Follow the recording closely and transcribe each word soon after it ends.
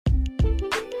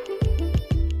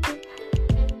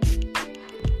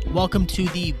Welcome to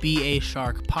the Be a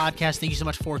Shark podcast. Thank you so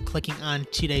much for clicking on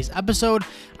today's episode.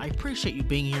 I appreciate you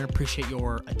being here, appreciate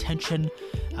your attention,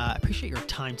 appreciate your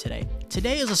time today.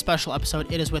 Today is a special episode.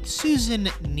 It is with Susan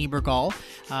Niebergall.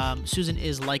 Susan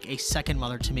is like a second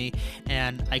mother to me,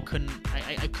 and I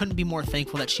couldn't be more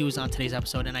thankful that she was on today's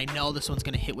episode, and I know this one's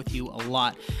going to hit with you a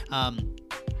lot.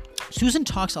 Susan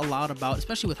talks a lot about,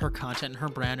 especially with her content and her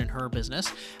brand and her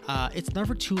business, it's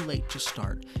never too late to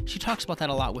start. She talks about that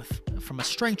a lot from a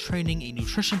strength training, a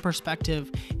nutrition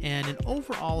perspective, and an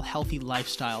overall healthy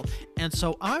lifestyle. And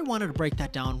so I wanted to break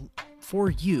that down for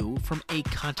you from a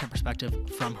content perspective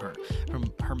from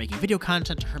her making video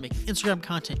content to her making Instagram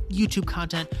content, YouTube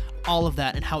content, all of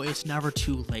that, and how it's never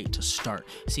too late to start.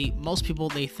 See, most people,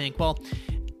 they think, well,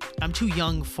 I'm too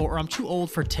young for, or I'm too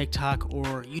old for TikTok,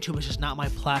 or YouTube is just not my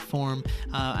platform.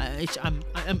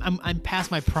 I'm past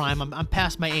my prime. I'm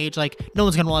past my age. Like, no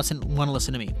one's gonna want to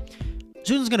listen to me.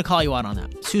 Susan's gonna call you out on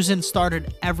that. Susan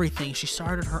started everything. She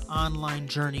started her online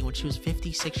journey when she was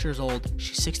 56 years old.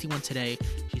 She's 61 today.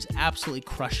 She's absolutely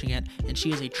crushing it, and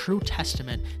she is a true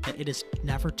testament that it is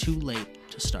never too late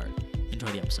to start. Enjoy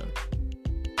the episode.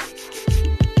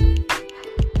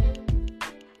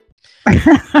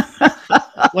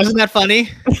 Wasn't that funny?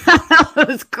 That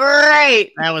was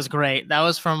great. That was great. That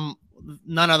was from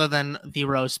none other than the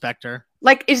Rose Specter.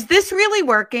 Like, is this really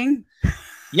working?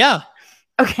 Yeah.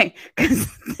 Okay, because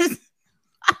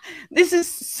this is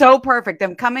so perfect.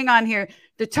 I'm coming on here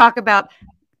to talk about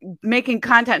making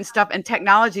content and stuff and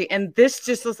technology, and this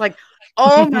just was like,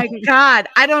 oh my God,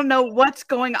 I don't know what's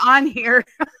going on here.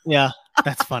 Yeah,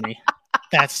 that's funny.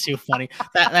 That's too funny.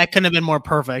 That couldn't have been more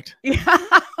perfect. Yeah.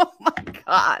 Oh my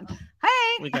God.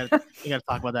 Hey. We gotta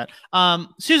talk about that.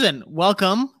 Susan,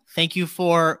 welcome. Thank you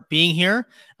for being here.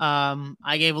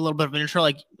 I gave a little bit of an intro.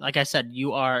 Like I said,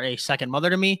 you are a second mother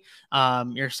to me.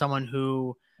 You're someone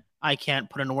who I can't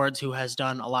put into words, who has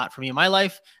done a lot for me in my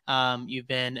life. You've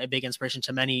been a big inspiration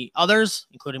to many others,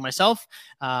 including myself.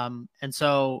 And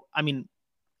so, I mean,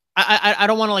 I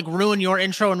don't want to like ruin your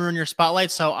intro and ruin your spotlight,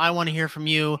 so I want to hear from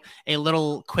you a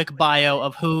little quick bio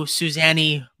of who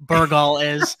Susanne Bergall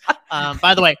is.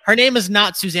 By the way, her name is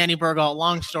not Susanne Bergall.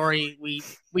 Long story.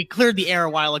 We cleared the air a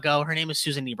while ago. Her name is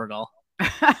Susan Niebergall.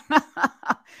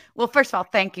 Well, first of all,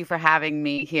 thank you for having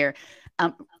me here.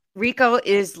 Rico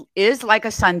is like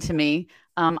a son to me.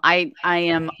 I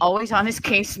am always on his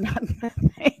case,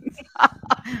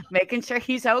 making sure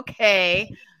he's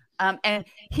okay. And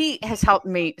he has helped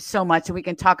me so much, and we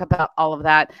can talk about all of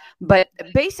that. But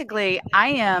basically, I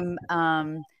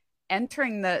am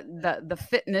entering the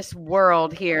fitness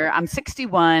world here. I'm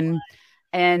 61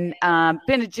 and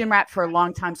been a gym rat for a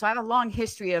long time. So I have a long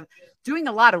history of doing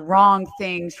a lot of wrong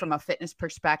things from a fitness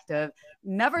perspective.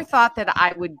 Never thought that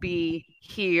I would be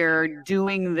here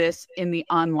doing this in the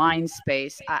online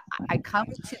space. I come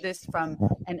to this from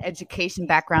an education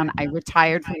background. I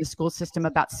retired from the school system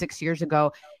about 6 years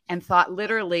ago and thought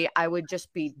literally I would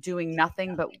just be doing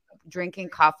nothing but drinking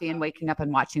coffee and waking up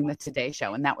and watching the Today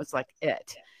Show. And that was like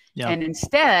it. Yeah. And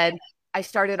instead, I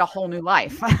started a whole new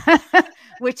life,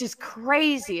 which is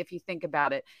crazy if you think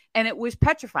about it. And it was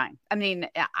petrifying. I mean,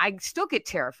 I still get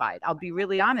terrified. I'll be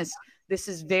really honest. This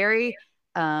is very,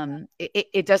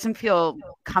 it doesn't feel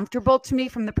comfortable to me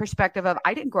from the perspective of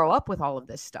I didn't grow up with all of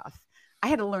this stuff. I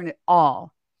had to learn it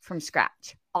all from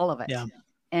scratch, all of it. Yeah.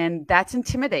 And that's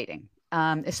intimidating,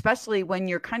 especially when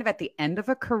you're kind of at the end of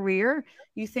a career.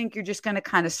 You think you're just going to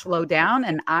kind of slow down.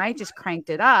 And I just cranked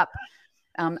it up.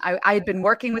 I had been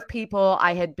working with people.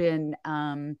 I had been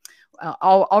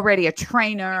already a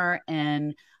trainer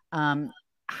and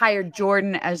hired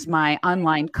Jordan as my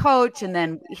online coach. And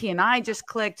then he and I just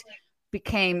clicked,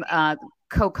 became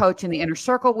co-coach in the Inner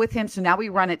Circle with him. So now we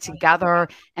run it together,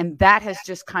 and that has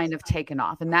just kind of taken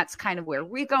off. And that's kind of where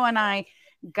Rico and I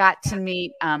got to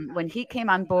meet when he came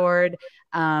on board.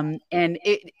 And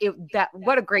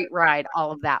what a great ride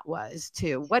all of that was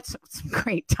too. Some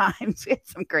great times. We had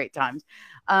some great times.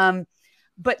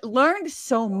 But learned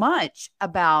so much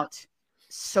about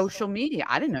social media.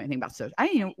 I didn't know anything about social. I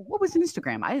didn't know what was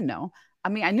Instagram. I didn't know. I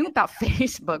mean, I knew about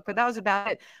Facebook, but that was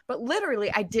about it. But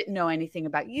literally, I didn't know anything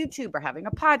about YouTube or having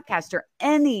a podcast or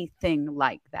anything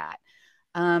like that.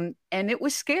 And it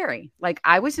was scary. Like,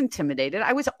 I was intimidated.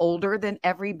 I was older than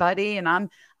everybody, and I'm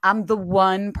the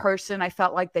one person I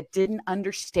felt like that didn't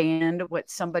understand what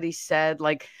somebody said.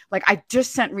 Like I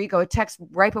just sent Rico a text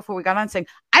right before we got on saying,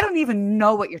 I don't even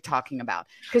know what you're talking about.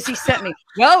 Because he sent me,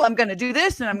 well, I'm going to do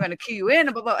this and I'm going to cue you in.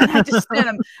 And, blah, blah. And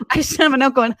I sent him a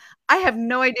note going, I have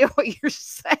no idea what you're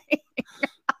saying.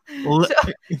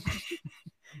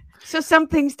 So some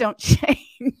things don't change.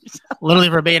 Literally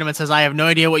verbatim, it says, I have no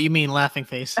idea what you mean, laughing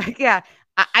face. Yeah.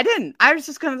 I didn't. I was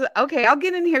just going to, okay, I'll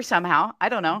get in here somehow. I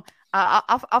don't know.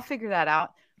 I'll figure that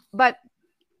out. But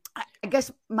I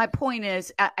guess my point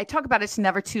is I talk about it's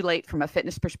never too late from a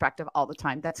fitness perspective all the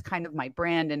time. That's kind of my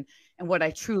brand. And what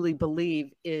I truly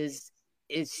believe is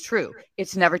true.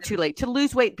 It's never too late to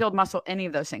lose weight, build muscle, any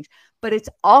of those things. But it's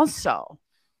also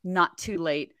not too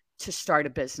late to start a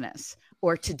business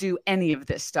or to do any of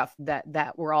this stuff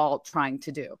that we're all trying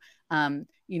to do.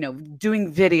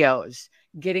 Doing videos,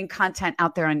 getting content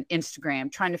out there on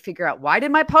Instagram, trying to figure out why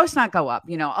did my post not go up?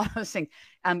 All those things.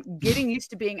 Getting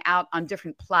used to being out on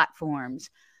different platforms.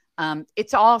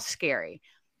 It's all scary,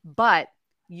 but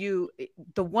the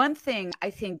one thing I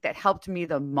think that helped me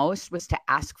the most was to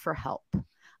ask for help.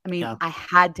 I mean, I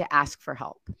had to ask for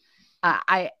help.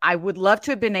 I would love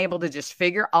to have been able to just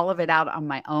figure all of it out on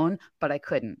my own, but I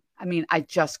couldn't. I mean, I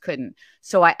just couldn't.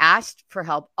 So I asked for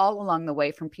help all along the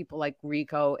way from people like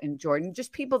Rico and Jordan,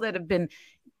 just people that have been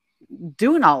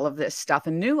doing all of this stuff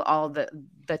and knew all the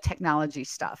technology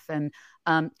stuff. And,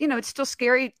 it's still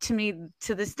scary to me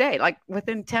to this day. Like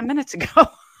within 10 minutes ago,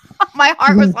 my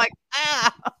heart was like,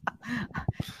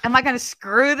 am I going to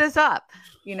screw this up?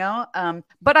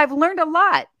 But I've learned a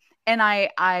lot. And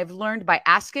I've learned by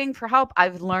asking for help.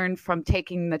 I've learned from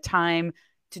taking the time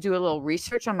to do a little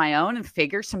research on my own and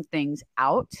figure some things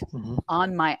out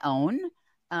on my own,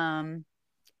 and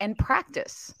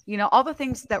practice, all the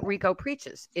things that Rico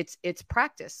preaches. It's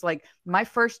practice. Like my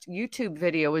first YouTube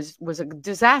video was a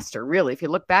disaster, really. If you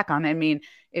look back on it, I mean,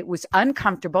 it was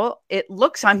uncomfortable. It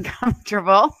looks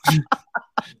uncomfortable,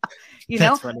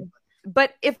 That's funny.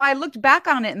 But if I looked back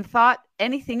on it and thought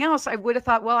anything else, I would have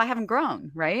thought, well, I haven't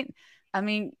grown, right? I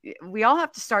mean, we all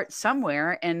have to start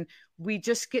somewhere, and we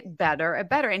just get better and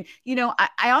better. And,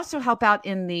 I also help out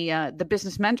in the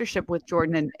business mentorship with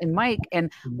Jordan and Mike.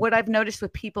 And what I've noticed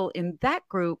with people in that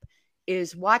group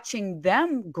is watching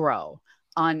them grow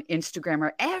on Instagram,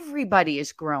 or everybody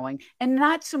is growing, and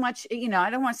not so much, I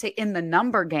don't want to say in the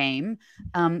number game,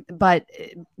 but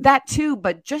that too,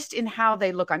 but just in how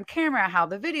they look on camera, how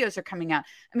the videos are coming out.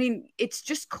 I mean, it's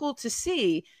just cool to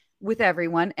see with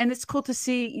everyone. And it's cool to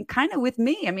see kind of with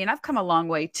me. I mean, I've come a long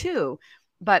way too,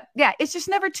 but yeah, it's just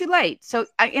never too late. So,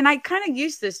 I kind of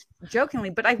use this jokingly,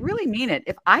 but I really mean it.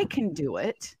 If I can do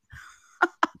it,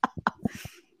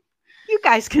 you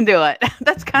guys can do it.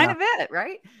 That's kind of it,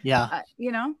 right? Yeah.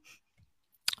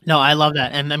 No, I love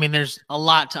that. And I mean, there's a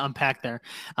lot to unpack there.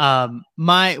 One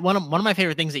of my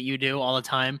favorite things that you do all the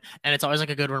time, and it's always like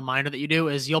a good reminder that you do,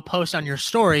 is you'll post on your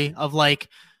story of like,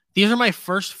 these are my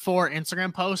first 4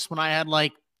 Instagram posts when I had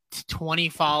like 20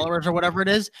 followers or whatever it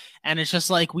is. And it's just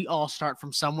like, we all start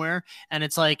from somewhere. And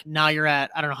it's like, now you're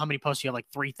at, I don't know how many posts you have, like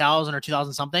 3,000 or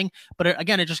 2,000 something. But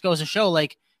again, it just goes to show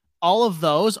like, all of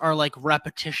those are like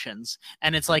repetitions.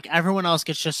 And it's like everyone else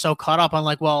gets just so caught up on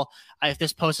like, well, if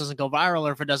this post doesn't go viral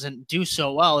or if it doesn't do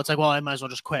so well, it's like, well, I might as well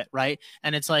just quit. Right.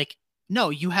 And it's like, no,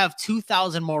 you have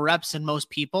 2,000 more reps than most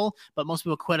people, but most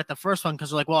people quit at the first one because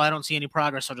they're like, well, I don't see any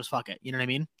progress, so just fuck it. You know what I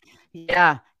mean?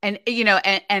 Yeah. And,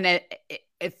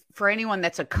 if for anyone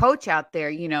that's a coach out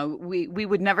there, we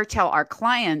would never tell our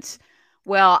clients,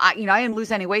 well, I didn't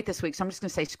lose any weight this week, so I'm just going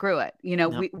to say, screw it. No.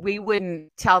 We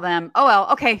wouldn't tell them, oh,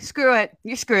 well, okay, screw it.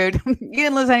 You're screwed. You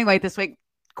didn't lose any weight this week.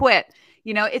 Quit.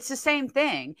 It's the same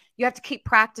thing. You have to keep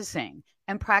practicing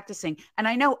and practicing. And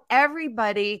I know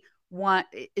everybody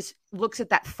looks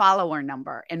at that follower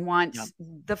number and wants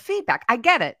the feedback. I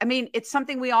get it. I mean, it's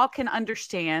something we all can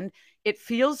understand. It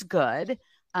feels good.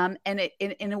 And it,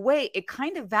 in a way, it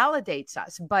kind of validates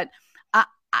us. But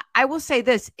I will say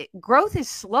this, growth is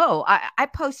slow. I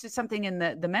posted something in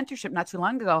the mentorship not too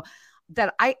long ago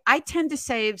that I tend to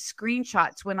save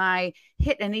screenshots when I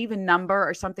hit an even number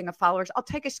or something of followers. I'll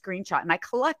take a screenshot and I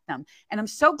collect them. And I'm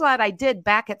so glad I did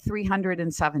back at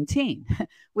 317,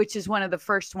 which is one of the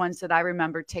first ones that I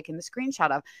remember taking the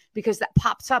screenshot of, because that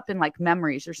pops up in like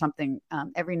memories or something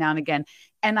every now and again.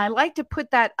 And I like to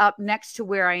put that up next to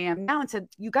where I am now and said,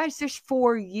 you guys, there's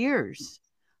 4 years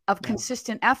of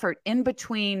consistent effort in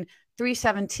between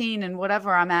 317 and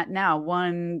whatever I'm at now.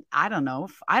 I don't know.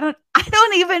 I don't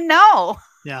even know.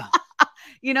 Yeah.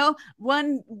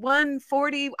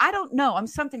 140. I don't know. I'm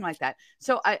something like that.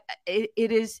 So it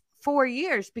is 4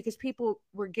 years because people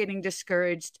were getting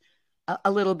discouraged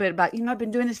a little bit about, I've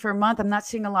been doing this for a month. I'm not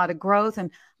seeing a lot of growth.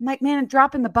 And I'm like, man, I'm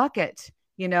dropping the bucket.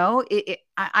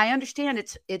 I understand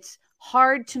it's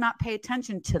hard to not pay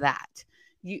attention to that.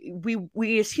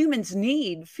 We as humans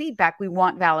need feedback. We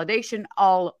want validation,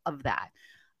 all of that.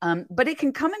 But it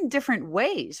can come in different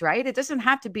ways, right? It doesn't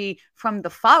have to be from the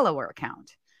follower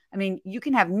account. I mean, you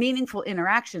can have meaningful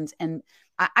interactions. And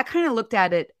I kind of looked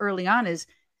at it early on as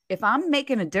if I'm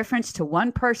making a difference to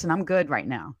one person, I'm good right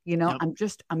now. Yep.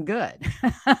 I'm good.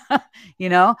 you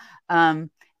know, and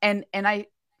I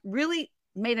really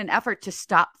made an effort to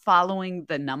stop following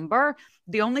the number.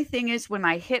 The only thing is when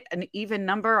I hit an even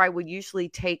number, I would usually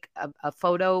take a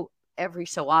photo every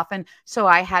so often. So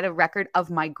I had a record of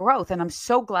my growth. And I'm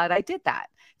so glad I did that.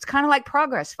 It's kind of like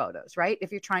progress photos, right?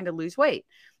 If you're trying to lose weight,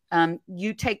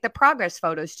 you take the progress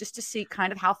photos just to see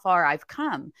kind of how far I've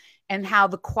come and how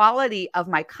the quality of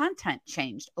my content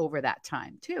changed over that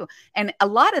time too. And a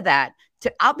lot of that,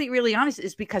 I'll be really honest,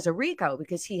 is because of Rico,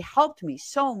 because he helped me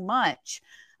so much.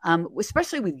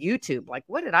 Especially with YouTube. Like,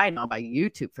 what did I know about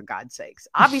YouTube, for God's sakes?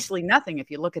 Obviously nothing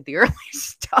if you look at the early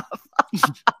stuff.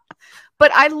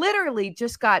 But I literally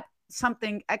just got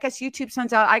something. I guess YouTube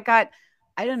sends out, I got,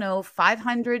 I don't know,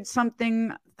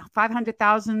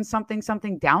 500,000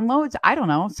 something downloads. I don't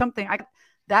know, something. I got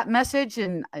that message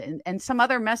and some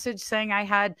other message saying I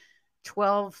had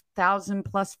 12,000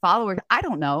 plus followers. I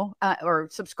don't know, or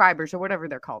subscribers or whatever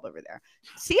they're called over there.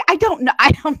 See, I don't know. I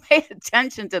don't pay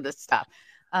attention to this stuff.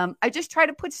 I just try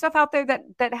to put stuff out there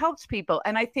that helps people.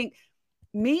 And I think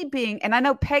me being, and I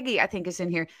know Peggy, I think, is in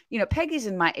here, Peggy's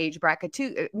in my age bracket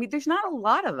too. I mean, there's not a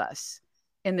lot of us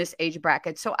in this age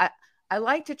bracket. So I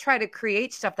like to try to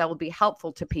create stuff that will be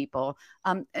helpful to people.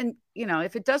 And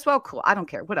if it does well, cool. I don't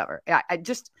care, whatever.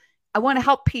 I want to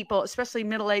help people, especially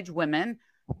middle-aged women,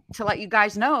 to let you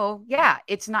guys know, yeah,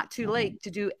 it's not too late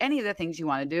to do any of the things you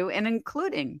want to do, and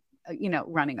including,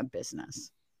 running a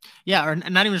business. Yeah, or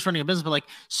not even just running a business, but like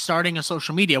starting a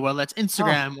social media, whether that's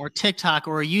Instagram or TikTok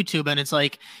or YouTube. And it's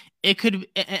like, it could,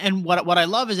 and what I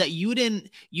love is that you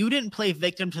didn't play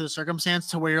victim to the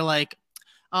circumstance to where you're like,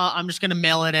 I'm just going to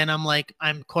mail it in.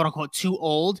 I'm quote unquote too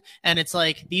old. And it's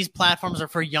like, these platforms are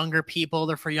for younger people.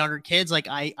 They're for younger kids. Like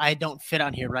I don't fit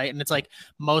on here. Right. And it's like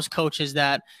most coaches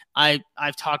that I've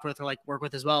talked with or like work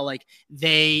with as well, like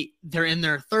they're in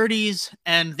their 30s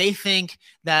and they think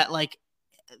that like,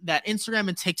 that Instagram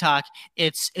and TikTok,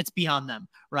 it's beyond them,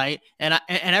 right? And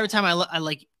every time I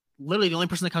like, literally the only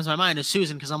person that comes to my mind is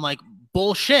Susan, because I'm like,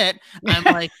 bullshit. I'm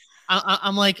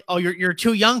like, oh, you're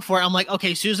too young for it. I'm like,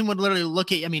 okay, Susan would literally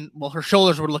look at you. I mean, well, her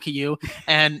shoulders would look at you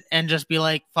and just be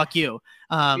like, fuck you.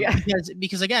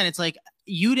 Because again, it's like,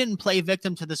 you didn't play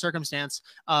victim to the circumstance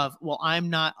of, well, I'm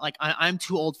not like, I'm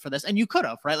too old for this. And you could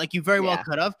have, right? Like you very well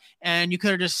could have, and you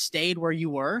could have just stayed where you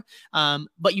were.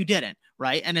 But you didn't.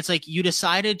 Right. And it's like, you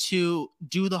decided to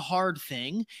do the hard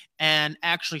thing and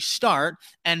actually start.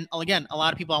 And again, a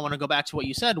lot of people, I want to go back to what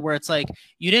you said, where it's like,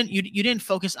 you didn't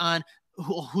focus on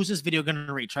who's this video going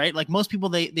to reach, right? Like most people,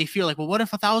 they feel like, well, what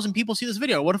if 1,000 people see this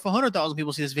video? What if 100,000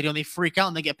 people see this video? And they freak out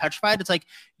and they get petrified. It's like,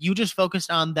 you just focused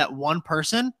on that one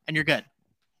person and you're good.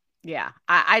 Yeah.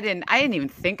 I didn't even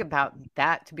think about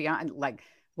that, to be honest. Like,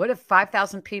 what if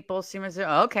 5,000 people see my video?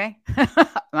 Oh, okay.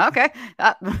 Okay.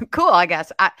 Cool. I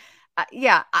guess.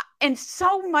 And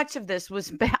so much of this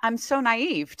was, I'm so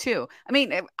naive too. I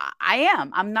mean,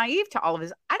 I'm naive to all of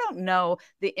this. I don't know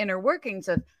the inner workings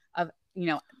of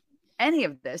any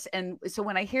of this. And so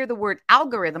when I hear the word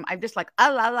algorithm, I'm just like,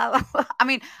 I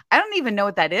mean, I don't even know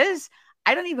what that is.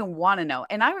 I don't even want to know.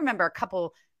 And I remember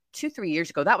 2-3 years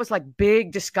ago, that was like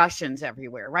big discussions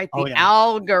everywhere, right? The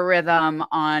algorithm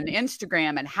on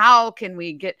Instagram and how can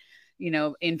we get,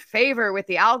 in favor with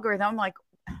the algorithm. I'm like,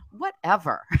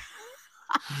 whatever.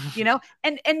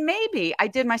 And maybe I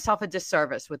did myself a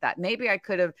disservice with that. Maybe I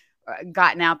could have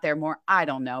gotten out there more. I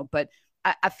don't know. But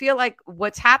I feel like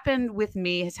what's happened with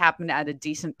me has happened at a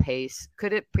decent pace.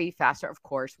 Could it be faster? Of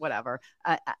course, whatever.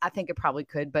 I think it probably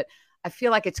could, but I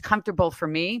feel like it's comfortable for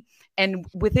me. And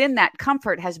within that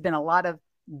comfort has been a lot of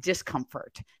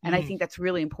discomfort. And I think that's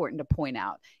really important to point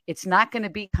out. It's not going to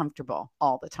be comfortable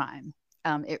all the time.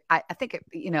 I think,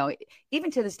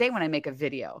 even to this day, when I make a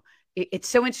video, it's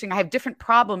so interesting. I have different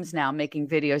problems now making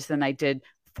videos than I did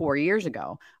 4 years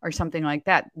ago or something like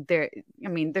that. They're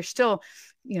still,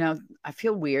 I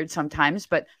feel weird sometimes,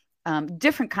 but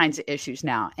different kinds of issues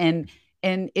now. And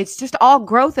it's just all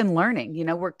growth and learning.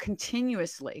 We're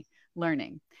continuously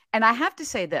learning. And I have to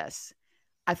say this,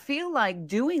 I feel like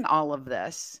doing all of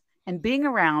this and being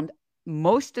around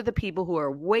most of the people who are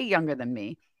way younger than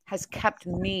me has kept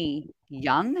me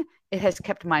young. It has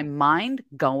kept my mind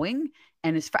going.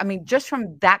 And just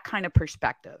from that kind of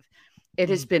perspective, it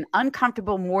has been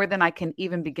uncomfortable more than I can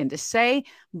even begin to say,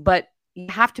 but you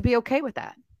have to be okay with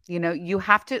that. You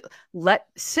have to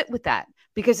sit with that,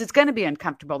 because it's going to be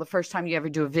uncomfortable the first time you ever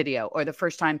do a video or the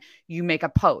first time you make a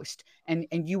post, and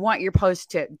you want your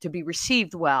post to be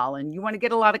received well, and you want to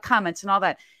get a lot of comments and all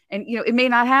that. And, it may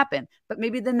not happen, but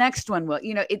maybe the next one will,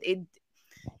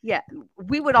 yeah,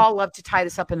 we would all love to tie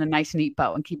this up in a nice, neat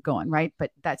bow and keep going, right?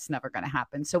 But that's never going to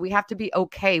happen. So we have to be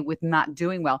okay with not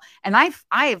doing well. And I've,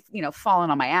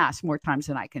 fallen on my ass more times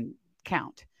than I can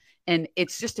count. And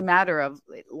it's just a matter of,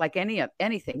 like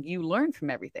anything, you learn from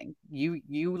everything.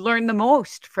 You learn the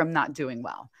most from not doing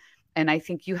well. And I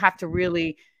think you have to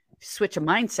really switch a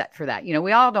mindset for that.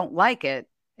 We all don't like it,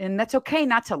 and that's okay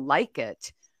not to like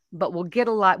it, but we'll get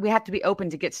a lot. We have to be open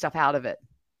to get stuff out of it.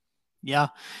 Yeah.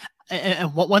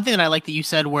 And one thing that I like that you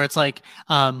said, where it's like,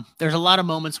 there's a lot of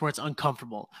moments where it's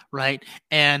uncomfortable, right?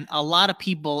 And a lot of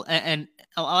people,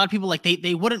 like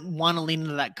they wouldn't want to lean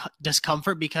into that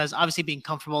discomfort, because obviously being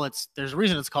comfortable, there's a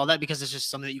reason it's called that, because it's just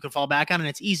something that you can fall back on and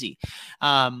it's easy.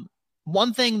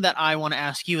 One thing that I want to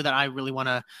ask you that I really want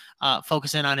to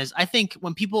focus in on is, I think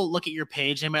when people look at your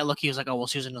page, they might look at you as like, oh, well,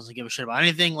 Susan doesn't give a shit about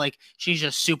anything. Like, she's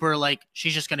just super, like,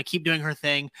 she's just going to keep doing her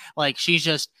thing. Like,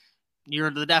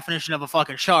 you're the definition of a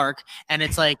fucking shark. And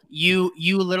it's like, you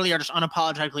literally are just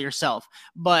unapologetically yourself.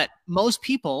 But most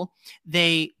people,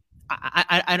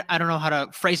 I don't know how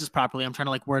to phrase this properly. I'm trying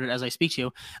to like word it as I speak to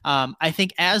you. I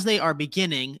think as they are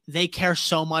beginning, they care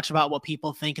so much about what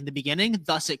people think in the beginning,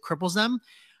 thus it cripples them.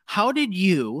 How did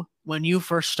you, when you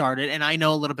first started, and I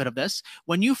know a little bit of this,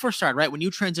 when you first started, right, when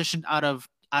you transitioned out of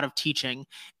teaching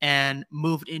and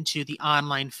moved into the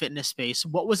online fitness space,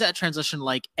 what was that transition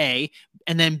like, A?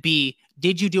 And then B,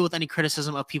 did you deal with any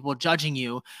criticism of people judging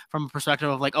you from a perspective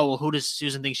of like, oh, well, who does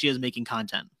Susan think she is making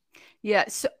content? Yeah.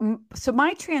 So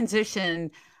my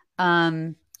transition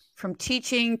from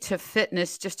teaching to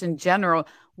fitness, just in general,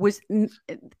 was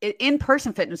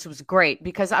in-person fitness was great,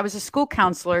 because I was a school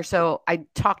counselor. So I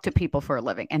talked to people for a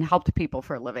living and helped people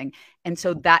for a living. And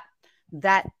so that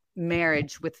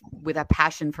marriage with a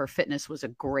passion for fitness was a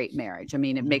great marriage. I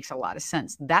mean, it makes a lot of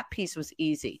sense. That piece was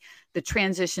easy. The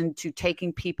transition to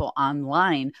taking people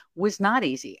online was not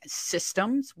easy.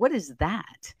 Systems, what is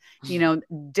that?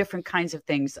 Different kinds of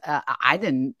things. I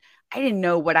didn't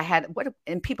know what I had.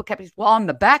 And people kept saying, well, on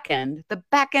the back end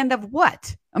of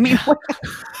what? I mean,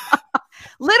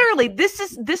 literally, this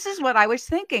is what I was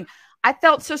thinking. I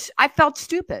felt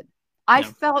stupid. I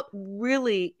felt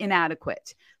really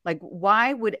inadequate. Like,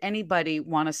 why would anybody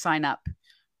want to sign up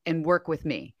and work with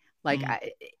me? Like,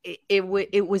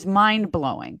 it was mind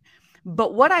blowing.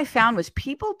 But what I found was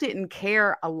people didn't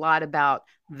care a lot about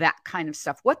that kind of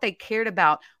stuff. What they cared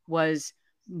about was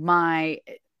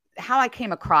how I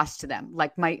came across to them.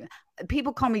 Like,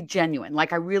 people call me genuine.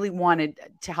 Like, I really wanted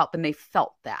to help, and they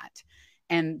felt that.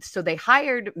 And so they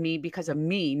hired me because of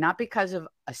me, not because of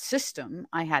a system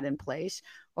I had in place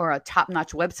or a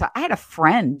top-notch website. I had a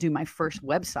friend do my first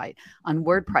website on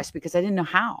WordPress because I didn't know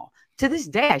how. To this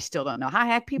day, I still don't know how. I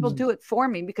had people do it for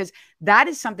me, because that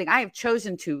is something I have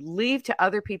chosen to leave to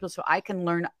other people so I can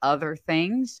learn other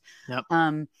things. Yep.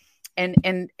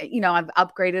 And I've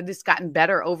upgraded. It's gotten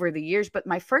better over the years, but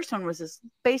my first one was this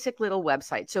basic little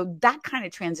website. So that kind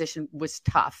of transition was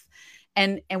tough.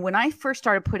 And when I first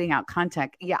started putting out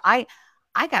content,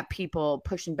 I got people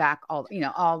pushing back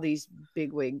all these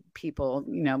bigwig people,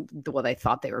 well, they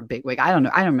thought they were bigwig. I don't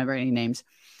know. I don't remember any names.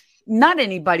 Not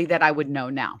anybody that I would know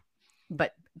now,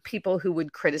 but people who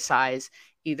would criticize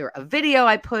either a video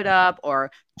I put up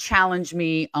or challenge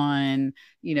me on,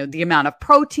 the amount of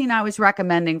protein I was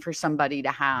recommending for somebody to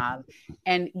have.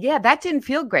 And yeah, that didn't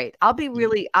feel great. I'll be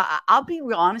real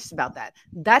honest about that.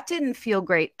 That didn't feel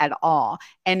great at all.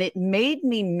 And it made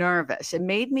me nervous. It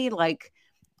made me like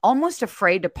almost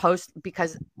afraid to post,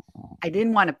 because I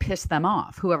didn't want to piss them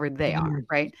off, whoever they are.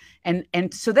 Right. And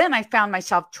so then I found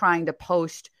myself trying to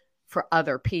post for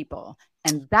other people.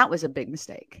 And that was a big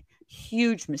mistake,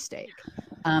 huge mistake.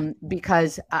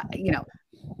 Because,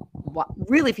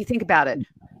 really, if you think about it,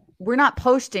 we're not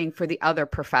posting for the other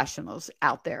professionals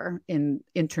out there in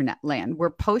internet land. We're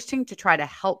posting to try to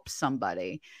help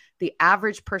somebody, the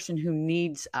average person who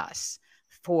needs us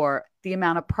for the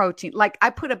amount of protein. Like,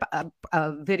 I put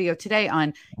a video today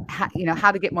on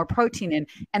how to get more protein in,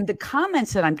 and the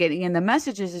comments that I'm getting in the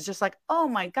messages is just like, oh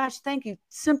my gosh, thank you.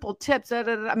 Simple tips.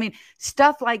 I mean,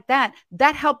 stuff like that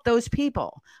helped those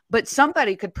people. But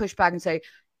somebody could push back and say,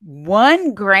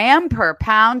 1 gram per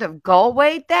pound of goal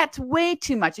weight, that's way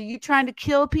too much. Are you trying to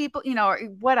kill people? Or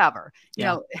whatever,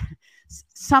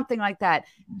 something like that.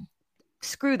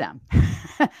 Screw them.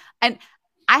 And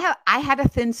I had a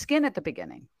thin skin at the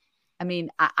beginning. I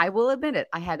mean, I will admit it.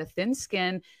 I had a thin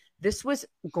skin. This was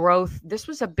growth. This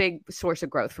was a big source of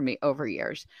growth for me over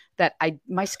years, that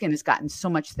my skin has gotten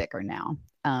so much thicker now.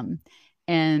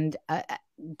 And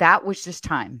that was just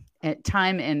time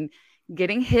and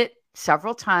getting hit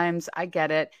several times. I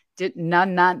get it.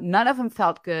 None of them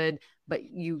felt good, but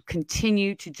you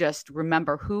continue to just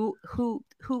remember who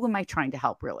am I trying to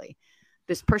help really?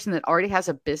 This person that already has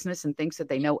a business and thinks that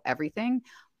they know everything,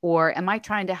 or am I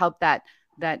trying to help that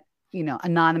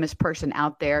anonymous person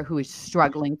out there who is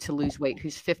struggling to lose weight,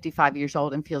 who's 55 years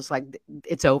old and feels like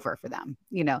it's over for them?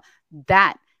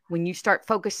 That when you start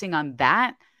focusing on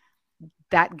that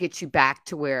gets you back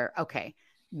to where, okay,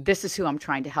 this is who I'm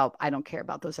trying to help. I don't care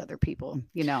about those other people,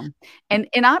 and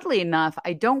oddly enough,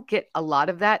 I don't get a lot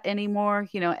of that anymore.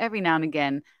 Every now and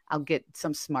again I'll get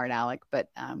some smart aleck, but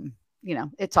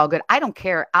it's all good. I don't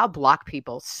care. I'll block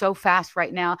people so fast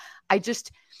right now.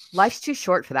 Life's too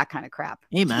short for that kind of crap.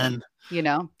 Amen.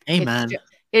 Amen.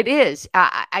 It is.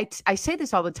 I say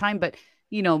this all the time, but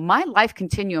my life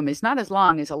continuum is not as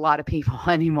long as a lot of people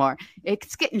anymore.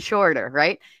 It's getting shorter,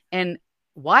 right? And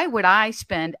why would I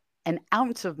spend an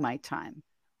ounce of my time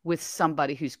with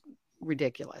somebody who's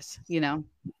ridiculous? No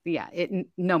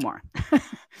more.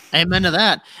 Amen to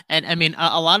that. And I mean,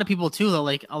 a lot of people too, though,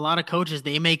 like a lot of coaches,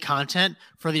 they make content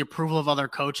for the approval of other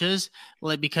coaches,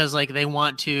 because like they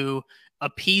want to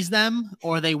appease them,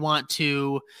 or they want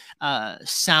to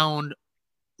sound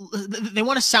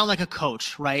like a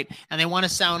coach, right? And they want to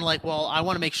sound like, well, I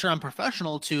want to make sure I'm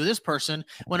professional to this person,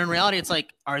 when in reality it's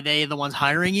like, are they the ones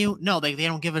hiring you? No, they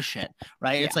don't give a shit,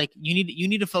 right? Yeah. It's like you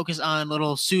need to focus on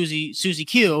little Susie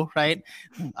Q, right?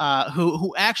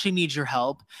 Who actually needs your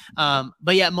help.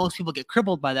 But yet most people get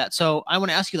crippled by that. So I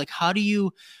want to ask you, like, how do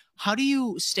you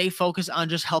stay focused on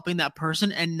just helping that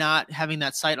person and not having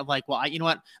that sight of like, well, you know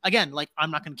what, again, like,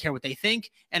 I'm not going to care what they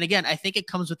think. And again, I think it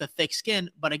comes with a thick skin,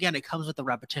 but again, it comes with the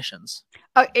repetitions.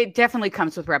 It definitely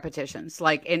comes with repetitions.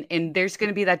 Like, and there's going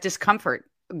to be that discomfort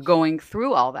going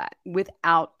through all that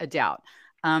without a doubt.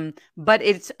 But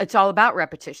it's all about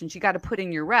repetitions. You got to put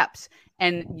in your reps,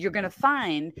 and you're going to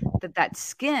find that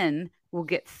skin will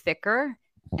get thicker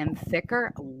and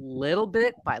thicker, little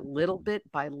bit by little bit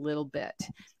by little bit.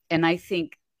 And I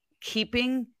think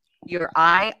keeping your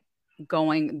eye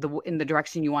going in the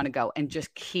direction you want to go, and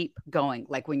just keep going.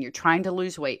 Like when you're trying to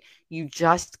lose weight, you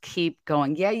just keep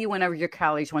going. Yeah, you went over your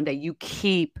calories one day. You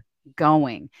keep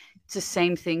going. It's the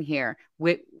same thing here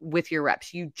with your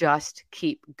reps. You just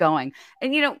keep going.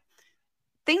 And,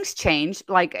 things change.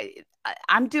 Like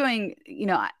I'm doing,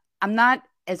 I'm not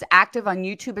as active on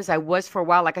YouTube as I was for a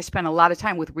while. Like I spent a lot of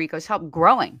time with Rico's help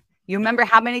growing. You remember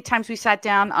how many times we sat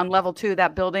down on level 2 of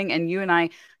that building, and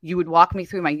you would walk me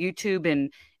through my YouTube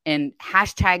and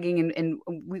hashtagging, and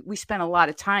we spent a lot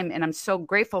of time, and I'm so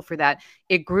grateful for that.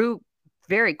 It grew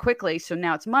very quickly. So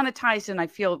now it's monetized, and I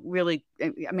feel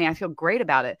great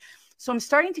about it. So I'm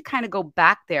starting to kind of go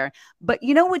back there. But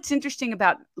what's interesting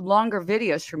about longer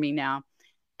videos for me now,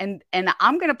 and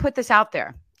I'm going to put this out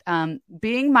there,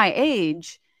 being my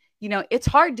age, it's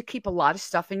hard to keep a lot of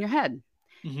stuff in your head.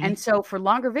 Mm-hmm. And so for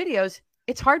longer videos,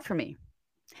 it's hard for me.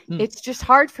 It's just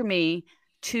hard for me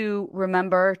to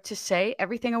remember to say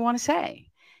everything I want to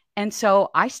say. And so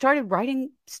I started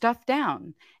writing stuff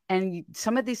down. And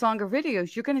some of these longer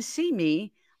videos, you're going to see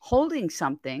me holding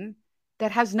something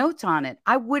that has notes on it.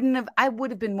 I would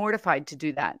have been mortified to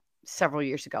do that several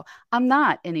years ago. I'm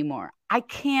not anymore. I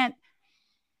can't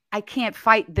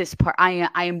fight this part. I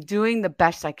am doing the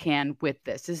best I can with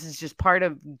this. This is just part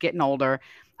of getting older.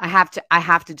 I have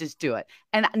to just do it.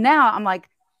 And now I'm like,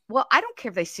 well, I don't care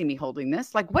if they see me holding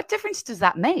this. Like, what difference does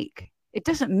that make? It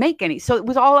doesn't make any. So it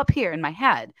was all up here in my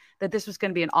head that this was going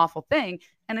to be an awful thing.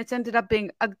 And it's ended up being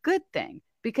a good thing,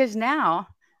 because now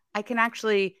I can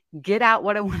actually get out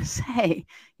what I want to say,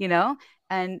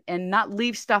 and not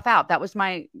leave stuff out. That was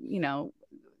my,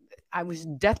 I was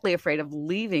deathly afraid of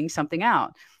leaving something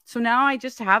out. So now I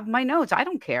just have my notes. I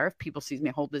don't care if people see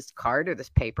me hold this card or this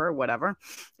paper or whatever.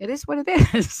 It is what it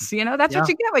is. That's what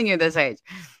you get when you're this age.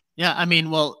 Yeah. I mean,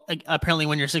 well, apparently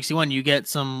when you're 61, you get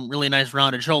some really nice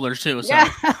rounded shoulders too. So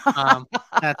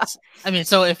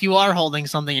so if you are holding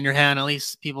something in your hand, at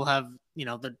least people have,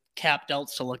 the cap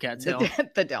delts to look at too.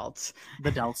 The delts.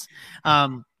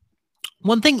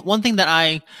 One thing that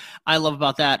I love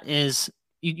about that is,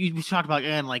 you talked about,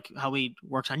 again, like how we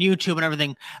worked on YouTube and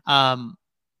everything.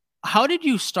 How did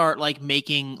you start like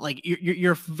making like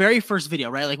your very first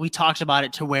video, right? Like we talked about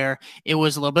it to where it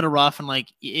was a little bit of rough and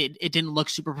like it didn't look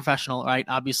super professional, right?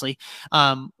 Obviously.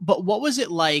 But what was it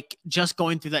like just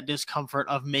going through that discomfort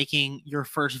of making your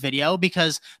first video?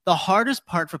 Because the hardest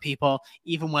part for people,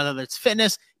 even whether it's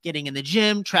fitness, getting in the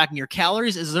gym, tracking your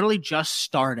calories is literally just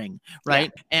starting,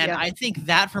 right? Yeah. And Yeah. I think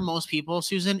that for most people,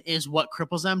 Susan, is what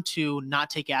cripples them to not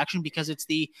take action, because it's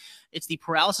the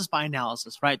paralysis by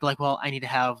analysis, right? They're like, well, I need to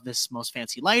have this most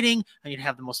fancy lighting, I need to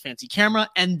have the most fancy camera,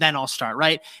 and then I'll start,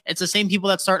 right? It's the same people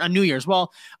that start on New Year's.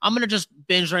 Well, I'm going to just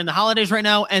binge during the holidays right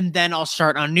now, and then I'll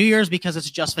start on New Year's because it's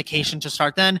justification to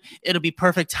start then. It'll be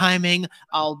perfect timing.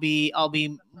 I'll be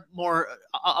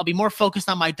more focused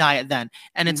on my diet then.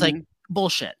 And it's like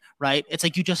bullshit, right? It's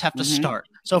like you just have to start.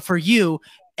 So for you,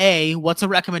 A, what's a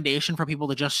recommendation for people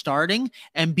to just starting?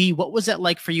 And B, what was it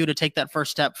like for you to take that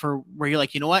first step for where you're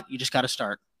like, you know what, you just got to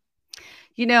start?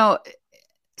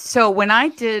 So when I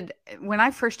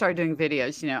first started doing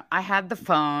videos, I had the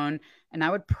phone and I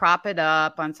would prop it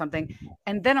up on something.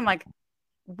 And then I'm like,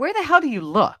 where the hell do you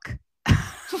look?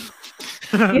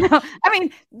 I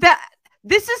mean,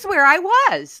 this is where I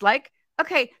was like,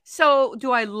 okay, so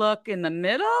do I look in the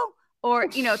middle? Or,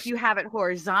 if you have it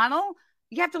horizontal,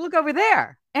 you have to look over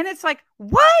there. And it's like,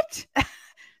 what?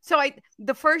 So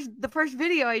the first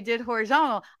video I did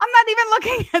horizontal, I'm not even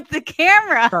looking at the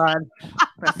camera. God,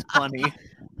 that's funny.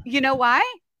 You know why?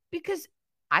 Because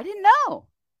I didn't know.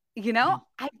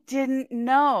 I didn't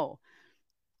know.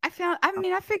 I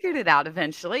figured it out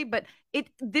eventually, but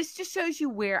this just shows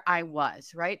you where I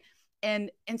was, right?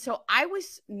 And so I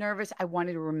was nervous. I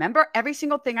wanted to remember every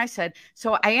single thing I said.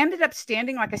 So I ended up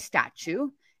standing like a statue,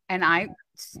 and I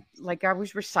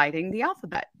was reciting the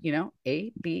alphabet,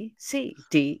 A, B, C,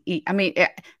 D, E. I mean,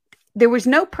 there was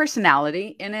no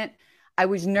personality in it. I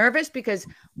was nervous because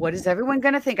what is everyone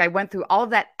going to think? I went through all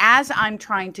of that as I'm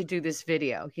trying to do this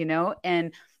video,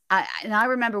 and I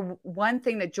remember one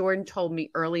thing that Jordan told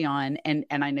me early on, and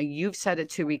I know you've said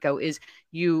it too, Rico, is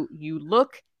you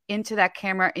look into that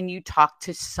camera and you talk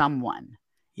to someone,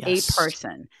 a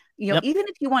person, even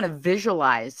if you want to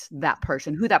visualize that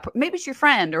person, maybe it's your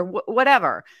friend or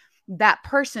whatever, that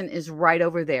person is right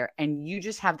over there, and you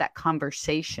just have that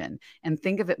conversation and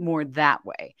think of it more that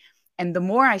way. And the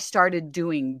more I started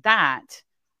doing that,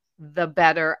 the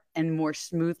better and more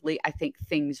smoothly I think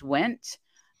things went.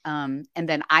 And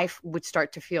then I would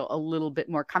start to feel a little bit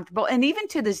more comfortable. And even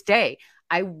to this day,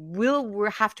 I will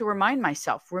have to remind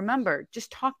myself, remember,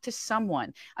 just talk to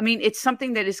someone. I mean, it's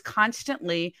something that is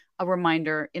constantly a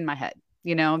reminder in my head,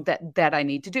 that I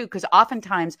need to do. Because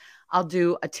oftentimes I'll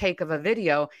do a take of a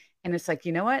video and it's like,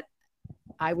 you know what?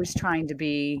 I was trying to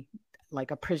be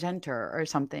like a presenter or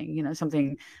something,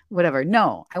 something, whatever.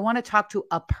 No, I want to talk to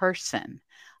a person.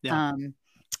 Yeah.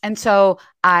 And so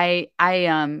I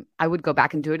would go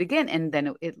back and do it again. And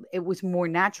then it was more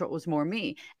natural. It was more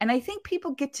me. And I think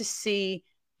people get to see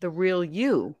the real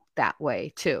you that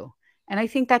way too. And I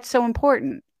think that's so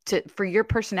important for your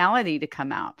personality to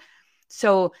come out.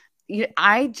 So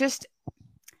I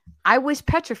was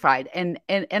petrified. And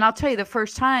I'll tell you, the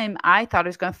first time I thought I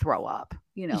was going to throw up,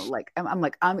 like,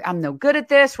 I'm no good at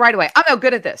this right away. I'm no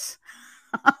good at this.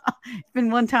 It's been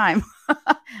one time.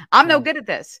 I'm no good at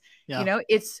this. Yeah.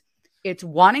 It's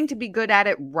wanting to be good at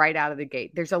it right out of the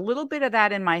gate. There's a little bit of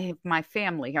that in my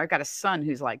family. I've got a son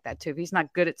who's like that too. If he's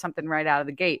not good at something right out of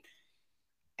the gate,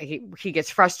 he gets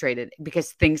frustrated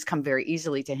because things come very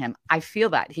easily to him. I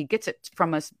feel that he gets it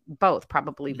from us both,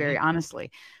 probably very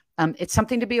honestly. It's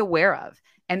something to be aware of.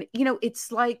 And,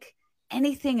 it's like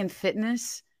anything in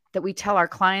fitness that we tell our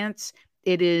clients,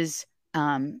 it is,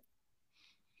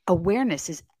 awareness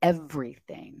is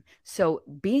everything. So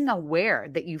being aware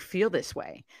that you feel this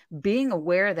way, being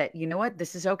aware that, you know what,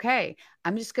 this is okay.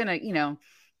 I'm just going to,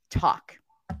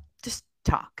 just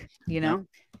talk,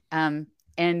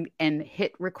 and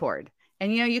hit record.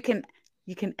 And, you can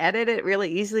edit it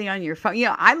really easily on your phone.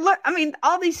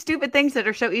 All these stupid things that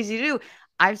are so easy to do.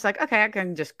 I was like, okay, I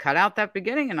can just cut out that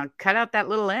beginning and I'll cut out that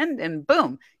little end and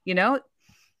boom,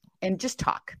 and just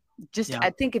talk. I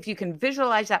think if you can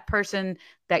visualize that person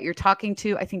that you're talking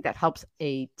to, I think that helps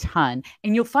a ton.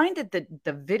 And you'll find that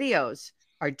the videos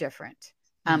are different.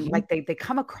 Like they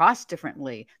come across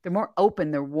differently. They're more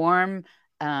open, they're warm,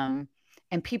 and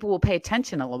people will pay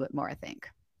attention a little bit more, I think.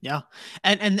 Yeah.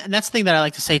 And that's the thing that I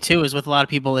like to say too, is with a lot of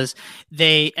people is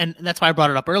and that's why I brought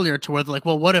it up earlier, to where they're like,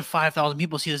 well, what if 5,000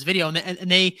 people see this video?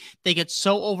 And they get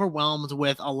so overwhelmed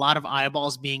with a lot of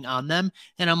eyeballs being on them.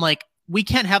 And I'm like, we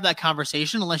can't have that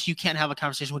conversation unless you can't have a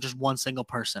conversation with just one single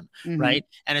person. Right.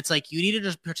 And it's like, you need to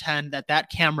just pretend that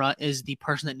camera is the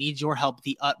person that needs your help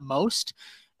the utmost.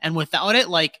 And without it,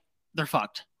 like, they're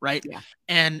fucked. Right. Yeah.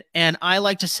 And I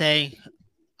like to say,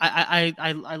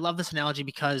 I love this analogy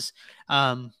because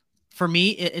for me,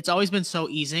 it's always been so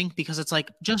easing because it's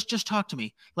like, just talk to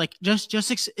me. Like,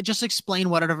 just explain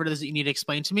whatever it is that you need to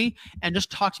explain to me, and just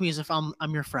talk to me as if I'm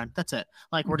your friend. That's it.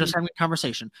 Like, we're just having a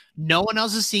conversation. No one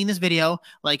else is seeing this video.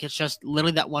 Like, it's just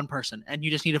literally that one person, and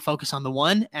you just need to focus on the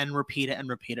one and repeat it and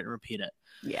repeat it and repeat it.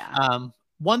 Yeah.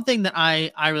 One thing that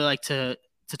I really like to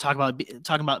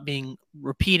talking about being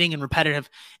repeating and repetitive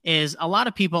is a lot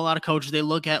of coaches, they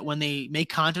look at when they make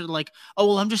content like, oh,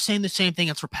 well, I'm just saying the same thing.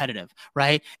 It's repetitive.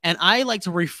 Right. And I like to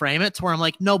reframe it to where I'm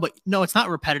like, no, it's not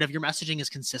repetitive. Your messaging is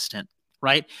consistent.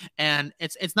 Right. And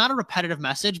it's not a repetitive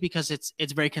message because it's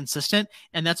very consistent.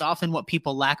 And that's often what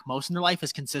people lack most in their life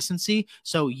is consistency.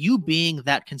 So you being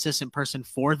that consistent person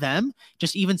for them,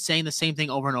 just even saying the same thing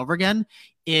over and over again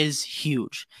is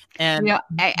huge. And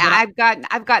I've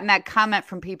gotten that comment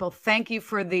from people. Thank you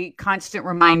for the constant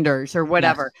reminders or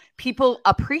whatever. Yes. People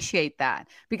appreciate that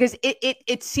because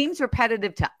it seems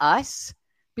repetitive to us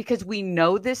because we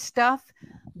know this stuff.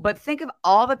 But think of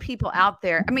all the people out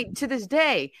there. I mean, to this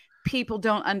day, people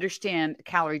don't understand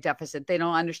calorie deficit. They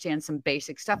don't understand some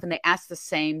basic stuff. And they ask the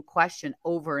same question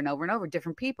over and over and over,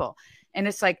 different people. And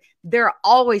it's like, there are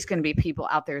always going to be people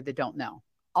out there that don't know,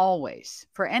 always,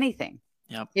 for anything.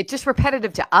 Yep. It's just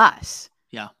repetitive to us.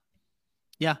 Yeah.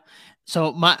 Yeah.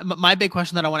 So my big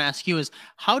question that I want to ask you is,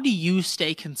 how do you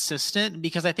stay consistent?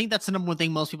 Because I think that's the number one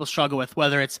thing most people struggle with,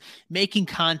 whether it's making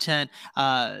content,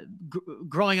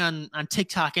 growing on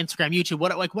TikTok, Instagram, YouTube,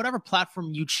 whatever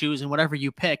platform you choose and whatever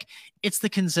you pick, it's the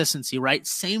consistency, right?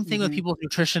 Same thing with people's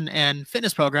nutrition and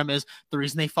fitness program is the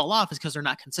reason they fall off is because they're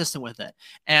not consistent with it.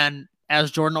 And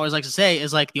as Jordan always likes to say,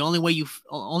 is like the only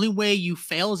way you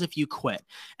fail is if you quit.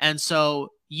 And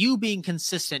so you being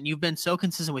consistent, you've been so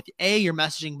consistent with A, your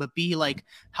messaging, but B, like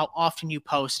how often you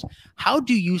post. How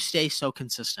do you stay so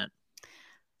consistent?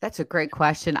 That's a great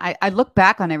question. I look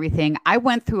back on everything. I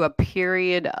went through a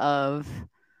period of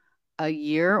a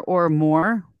year or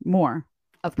more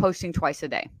of posting twice a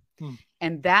day.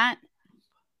 And that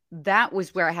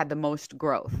was where I had the most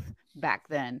growth back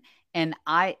then. And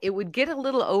it would get a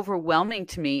little overwhelming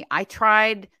to me. I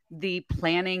tried the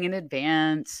planning in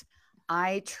advance.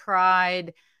 I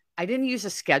didn't use a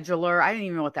scheduler. I didn't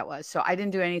even know what that was. So I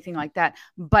didn't do anything like that.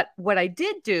 But what I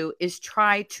did do is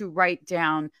try to write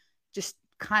down just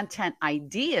content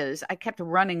ideas. I kept a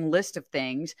running list of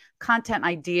things, content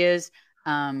ideas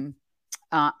on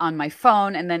my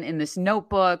phone and then in this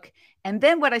notebook. And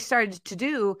then what I started to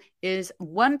do is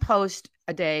one post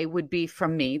a day would be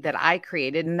from me that I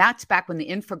created. And that's back when the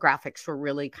infographics were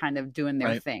really kind of doing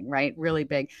their thing, right? Really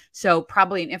big. So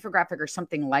probably an infographic or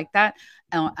something like that.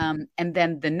 And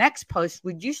then the next post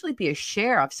would usually be a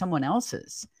share of someone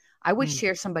else's. I would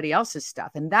share somebody else's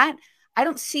stuff. And that, I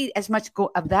don't see as much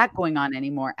of that going on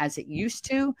anymore as it used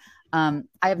to. I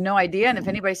have no idea. And if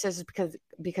anybody says it's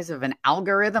because of an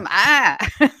algorithm,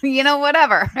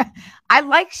 whatever. I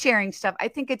like sharing stuff. I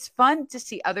think it's fun to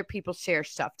see other people share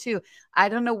stuff too. I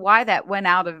don't know why that went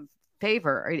out of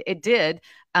favor. It did.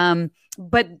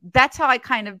 But that's how I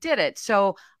kind of did it.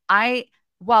 So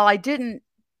while I didn't,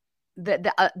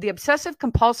 the obsessive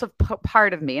compulsive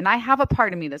part of me, and I have a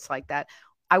part of me that's like that,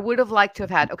 I would have liked to have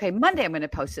had, okay, Monday, I'm going to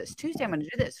post this. Tuesday, I'm going to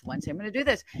do this. Wednesday, I'm going to do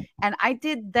this. And I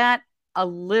did that a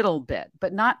little bit,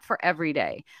 but not for every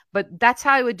day. But that's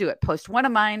how I would do it. Post one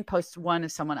of mine, post one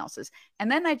of someone else's. And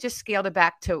then I just scaled it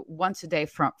back to once a day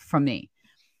from me.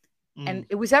 And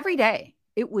it was every day.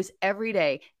 It was every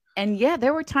day. And yeah,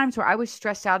 there were times where I was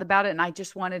stressed out about it and I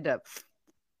just wanted to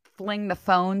fling the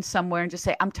phone somewhere and just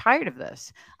say, I'm tired of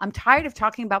this. I'm tired of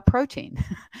talking about protein.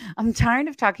 I'm tired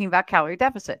of talking about calorie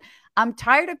deficit. I'm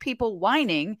tired of people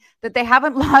whining that they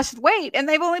haven't lost weight and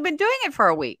they've only been doing it for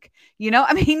a week.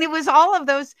 I mean, it was all of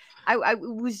those. I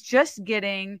was just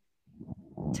getting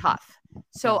tough.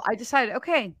 So I decided,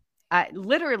 okay, I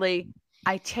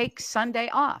take Sunday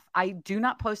off. I do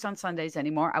not post on Sundays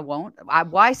anymore. I won't.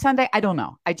 Why Sunday? I don't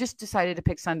know. I just decided to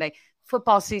pick Sunday.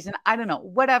 Football season, I don't know,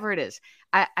 whatever it is.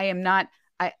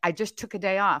 I just took a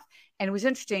day off. And it was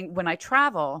interesting when I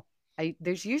travel,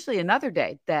 there's usually another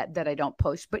day that I don't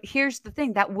post. But here's the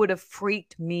thing, that would have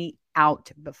freaked me out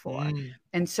before.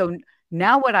 And so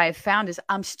now what I have found is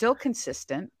I'm still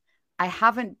consistent. I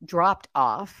haven't dropped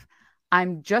off.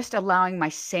 I'm just allowing my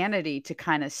sanity to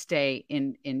kind of stay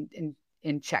in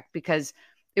check because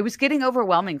it was getting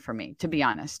overwhelming for me, to be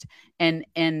honest. And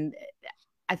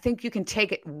I think you can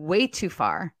take it way too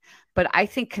far, but I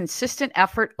think consistent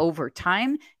effort over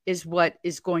time is what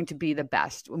is going to be the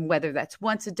best. Whether that's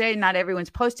once a day, not everyone's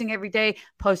posting every day,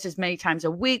 post as many times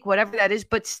a week, whatever that is,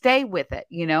 but stay with it,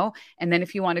 And then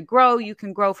if you want to grow, you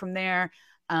can grow from there.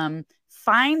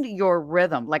 find your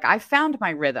rhythm. Like I found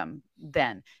my rhythm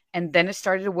then, and then it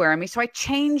started to wear on me. So I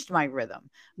changed my rhythm,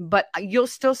 but you'll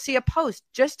still see a post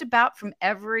just about from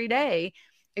every day,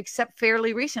 except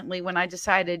fairly recently when I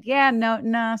decided, yeah,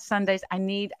 no, Sundays, I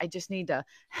just need to,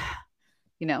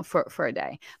 for a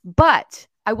day. But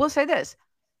I will say this,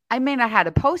 I may not have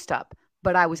a post up,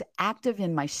 but I was active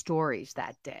in my stories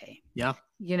that day. Yeah.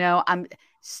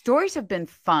 Stories have been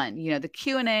fun. The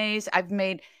Q&As I've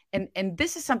made, and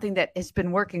this is something that has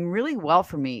been working really well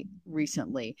for me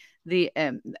recently. The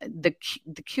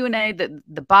Q&A,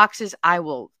 the boxes, I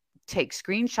will take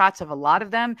screenshots of a lot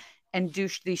of them and do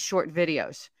these short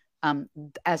videos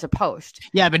as a post.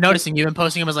 Yeah, I've been noticing you've been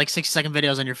posting them as like 60-second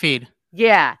videos on your feed.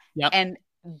 Yeah. Yep. And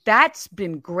that's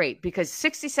been great because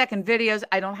 60-second videos,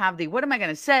 I don't have what am I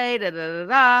going to say? Da, da,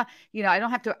 da,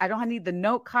 da. I don't need the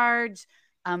note cards.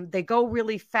 They go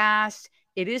really fast.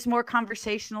 It is more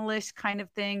conversationalist kind of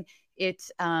thing.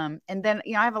 It's, and then,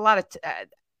 I have a lot of,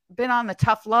 been on the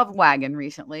tough love wagon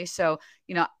recently. So,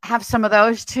 have some of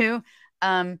those too.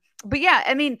 But yeah,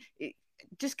 I mean,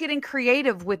 just getting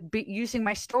creative with using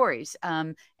my stories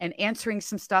and answering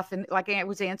some stuff. And like I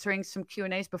was answering some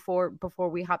Q&As before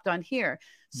we hopped on here.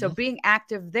 So being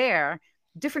active there,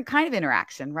 different kind of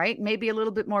interaction, right? Maybe a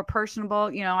little bit more personable.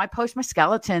 I post my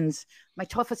skeletons, my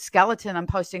 12-foot skeleton I'm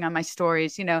posting on my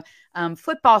stories,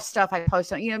 football stuff I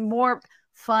post on, more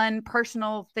fun,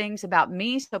 personal things about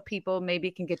me. So people maybe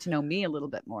can get to know me a little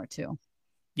bit more too.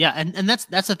 Yeah. And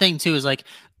that's the thing too, is like,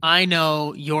 I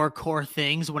know your core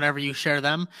things whenever you share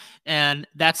them. And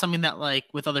that's something that like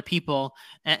with other people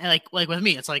and like with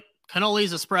me, it's like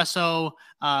cannolis, espresso,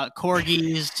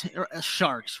 corgis,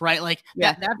 sharks, right? Like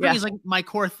that for me is like my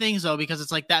core things though, because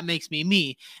it's like, that makes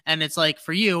me. And it's like,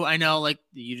 for you, I know like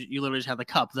you literally just have the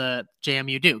cup, the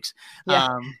JMU Dukes,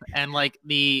 and like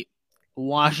the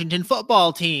Washington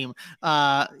football team,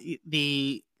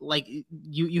 the like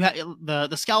you have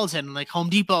the skeleton, like Home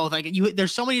Depot, like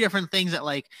there's so many different things that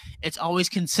like it's always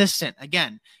consistent.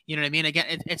 Again, you know what I mean? Again,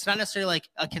 it's not necessarily like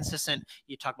a consistent,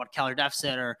 you talk about calorie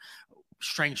deficit or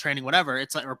strength training, whatever.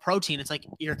 It's like, or protein. It's like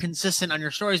you're consistent on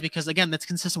your stories because again, that's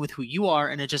consistent with who you are.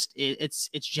 And it's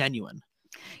genuine.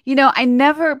 I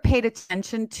never paid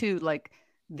attention to like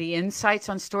the insights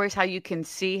on stories, how you can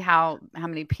see how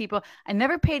many people. I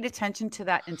never paid attention to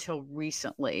that until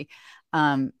recently,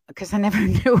 because I never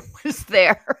knew it was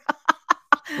there.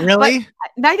 Really?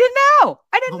 But I didn't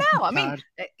know. I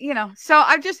mean, so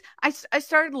I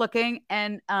started looking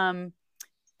and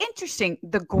interesting.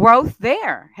 The growth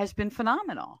there has been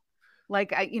phenomenal.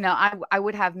 Like I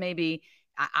would have maybe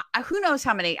who knows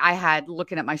how many I had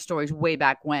looking at my stories way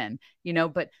back when,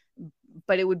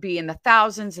 but it would be in the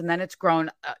thousands, and then it's grown,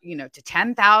 to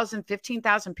 10,000,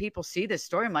 15,000 people see this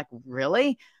story. I'm like,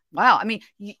 really? Wow. I mean,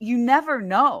 you never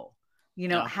know,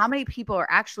 how many people are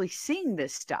actually seeing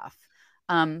this stuff.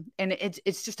 And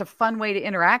it's just a fun way to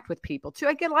interact with people too.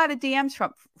 I get a lot of DMs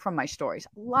from my stories,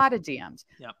 a lot of DMs.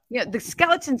 Yeah. The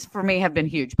skeletons for me have been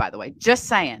huge, by the way, just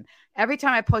saying. Every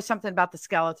time I post something about the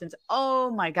skeletons, oh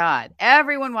my God,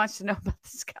 everyone wants to know about the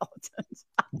skeletons.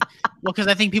 Well, because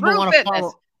I think people want to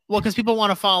follow. Well, because people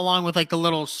want to follow along with like the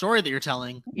little story that you're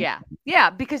telling. Yeah,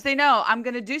 because they know I'm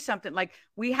going to do something. Like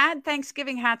we had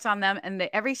Thanksgiving hats on them, and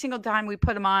every single time we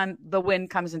put them on, the wind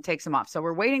comes and takes them off. So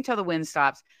we're waiting till the wind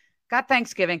stops. Got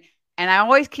Thanksgiving, and I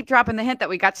always keep dropping the hint that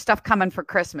we got stuff coming for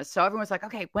Christmas. So everyone's like,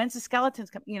 "Okay, when's the skeletons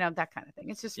come?" That kind of thing.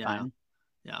 It's just fun.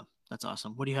 Yeah, that's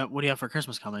awesome. What do you have for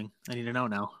Christmas coming? I need to know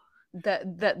now.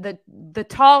 The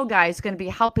tall guy is going to be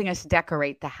helping us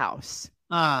decorate the house.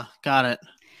 Ah, got it.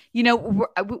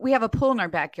 We have a pool in our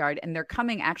backyard, and they're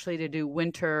coming actually to do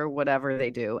winter, whatever they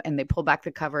do. And they pull back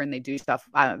the cover and they do stuff,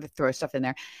 they throw stuff in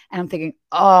there. And I'm thinking,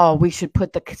 oh, we should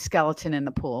put the skeleton in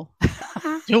the pool.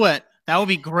 Do it. That would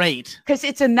be great. Because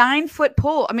it's a 9-foot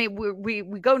pool. I mean, we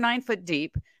go 9 foot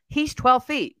deep. He's 12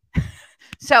 feet.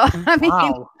 So, I mean,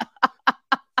 wow.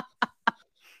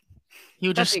 He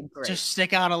would just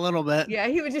stick out a little bit. Yeah,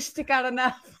 he would just stick out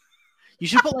enough. You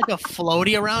should put like a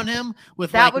floaty around him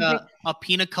with that like a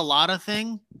pina colada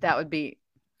thing. That would be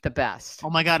the best. Oh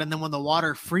my God. And then when the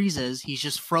water freezes, he's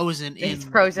just frozen in. It's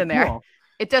frozen there. Pool.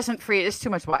 It doesn't freeze. It's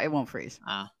too much water. It won't freeze.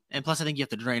 And plus I think you have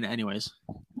to drain it anyways.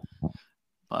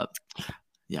 But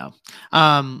yeah.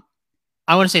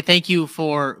 I want to say thank you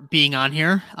for being on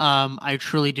here. I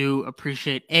truly do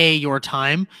appreciate your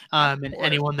time, and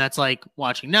anyone that's like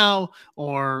watching now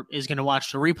or is going to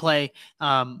watch the replay.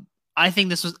 I think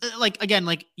this was like, again,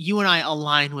 like you and I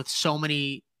align with so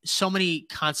many so many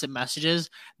constant messages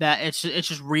that it's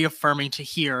just reaffirming to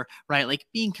hear, right? Like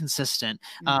being consistent,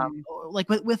 Mhm. like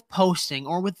with posting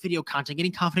or with video content,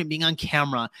 getting confident being on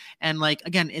camera. And like,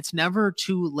 again, it's never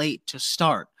too late to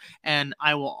start. And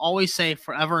I will always say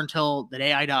forever until the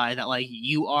day I die that like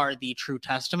you are the true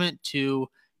testament to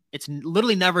it's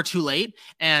literally never too late.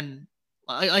 And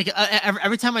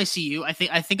every time I see you, I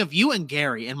think of you and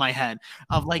Gary in my head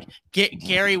of like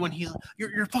Gary when he's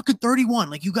you're fucking 31,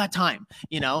 like you got time,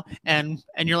 and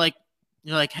you're like,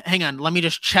 hang on, let me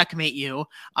just checkmate you.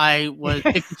 I was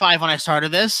 55 when I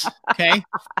started this. Okay.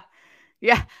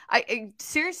 Yeah, I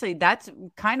seriously, that's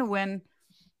kind of when,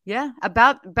 yeah,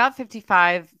 about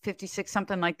 55, 56,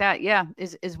 something like that. Yeah,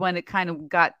 is when it kind of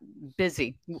got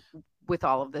busy with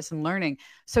all of this and learning.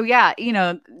 So yeah,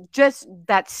 just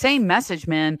that same message,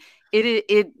 man.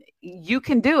 It you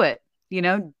can do it.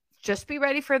 Just be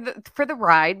ready for the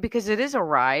ride, because it is a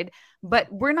ride.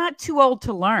 But we're not too old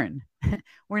to learn.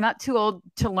 We're not too old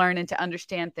to learn and to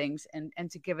understand things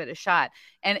and to give it a shot.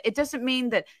 And it doesn't mean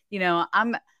that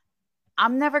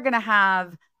I'm never going to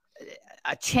have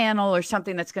a channel or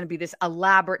something that's going to be this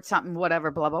elaborate something,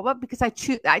 whatever, blah, blah, blah, because I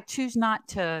choose not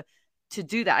to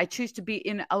do that. I choose to be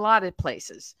in a lot of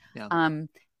places. Yeah.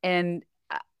 And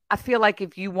I feel like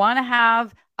if you want to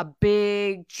have a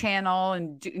big channel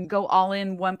and go all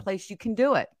in one place, you can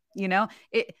do it.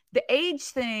 The age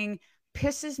thing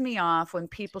pisses me off when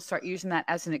people start using that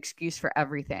as an excuse for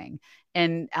everything.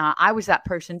 And I was that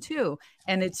person too.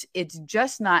 And it's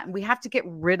just not, we have to get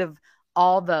rid of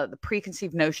all the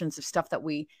preconceived notions of stuff that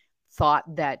we thought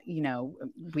that,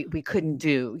 we couldn't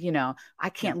do. I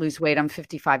can't lose weight. I'm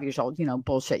 55 years old.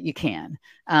 Bullshit. You can.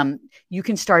 You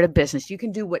can start a business. You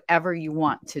can do whatever you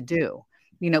want to do,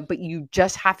 but you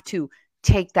just have to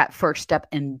take that first step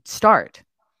and start.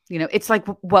 It's like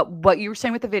what you were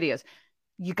saying with the videos.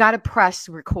 You got to press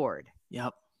record.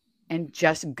 Yep. And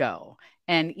just go.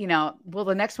 And, will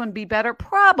the next one be better?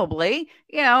 Probably,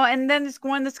 and then it's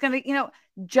one that's going to,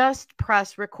 just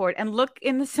press record and look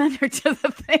in the center to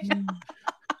the thing.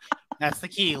 That's the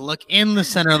key. Look in the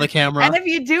center of the camera. And if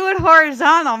you do it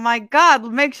horizontal, my God,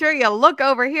 make sure you look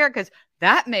over here, because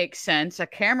that makes sense. The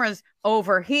camera's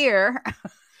over here.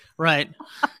 Right.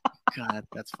 God,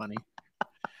 that's funny.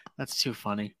 That's too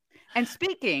funny. And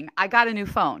speaking, I got a new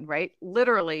phone, right?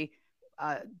 Literally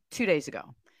 2 days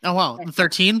ago. Oh, wow. The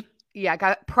 13? Yeah, I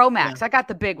got Pro Max. Yeah. I got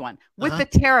the big one with the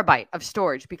terabyte of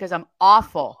storage, because I'm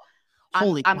awful.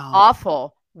 Holy I'm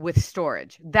awful with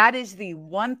storage. That is the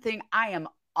one thing I am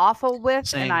awful with.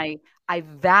 Same. And I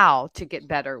vow to get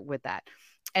better with that.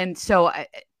 And so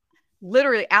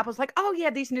literally Apple's like, oh yeah,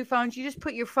 these new phones, you just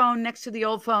put your phone next to the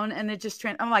old phone and it just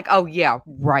I'm like, oh yeah,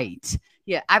 right.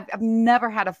 Yeah. I've never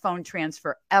had a phone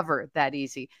transfer ever that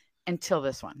easy until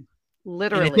this one.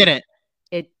 Literally. And it did it.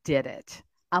 It did it.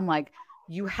 I'm like,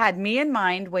 you had me in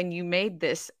mind when you made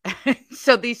this.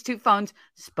 So these two phones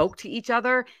spoke to each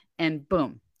other and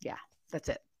boom. Yeah, that's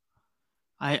it.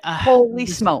 Holy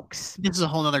smokes. This is a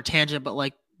whole nother tangent, but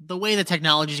like the way the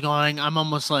technology is going, I'm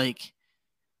almost like,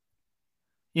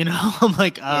 I'm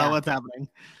like, what's happening?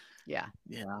 Yeah.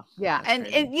 Yeah. Yeah. And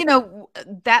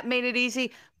that made it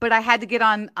easy, but I had to get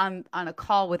on a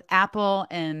call with Apple,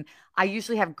 and I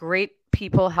usually have great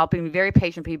people helping me, very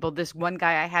patient people. This one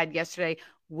guy I had yesterday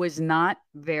was not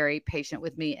very patient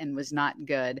with me and was not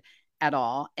good at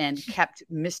all, and kept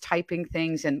mistyping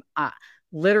things. And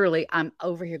literally I'm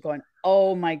over here going,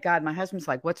 oh my God, my husband's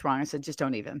like, what's wrong? I said, just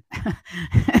don't even.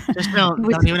 Just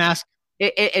don't even ask.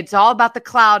 It's all about the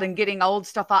cloud and getting old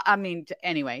stuff. I mean,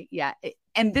 anyway, yeah.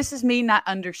 And this is me not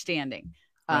understanding,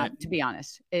 right. To be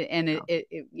honest.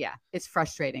 It's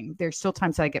frustrating. There's still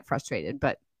times that I get frustrated,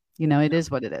 but it is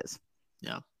what it is.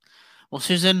 Yeah. Well,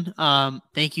 Susan,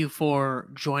 thank you for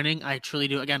joining. I truly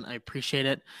do. Again, I appreciate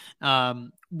it.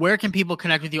 Where can people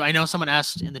connect with you? I know someone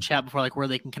asked in the chat before, like where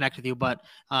they can connect with you, but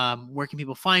where can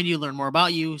people find you, learn more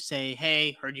about you, say,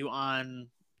 hey, heard you on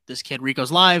this kid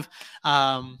Rico's Live.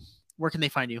 Where can they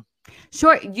find you?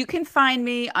 Sure. You can find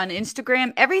me on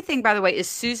Instagram. Everything, by the way, is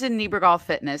Susan Niebergall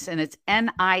Fitness, and it's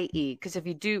NIE. Because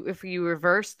if you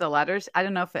reverse the letters, I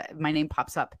don't know if my name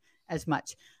pops up as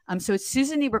much. So it's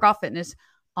Susan Niebergall Fitness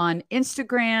on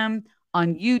Instagram,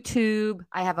 on YouTube.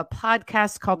 I have a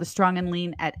podcast called the Strong and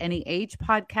Lean at Any Age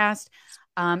podcast.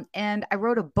 And I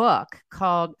wrote a book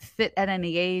called Fit at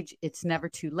Any Age. It's Never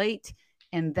Too Late.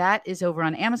 And that is over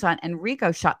on Amazon. And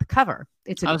Rico shot the cover.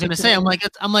 I was going to say, I'm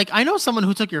like, I know someone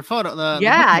who took your photo.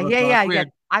 Yeah.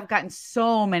 I've gotten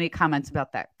so many comments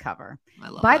about that cover.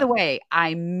 By the way,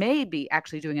 I may be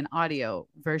actually doing an audio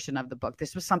version of the book.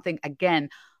 This was something, again,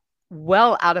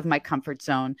 well out of my comfort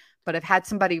zone, but I've had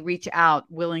somebody reach out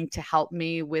willing to help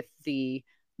me with the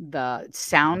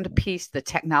sound piece, the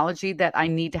technology that I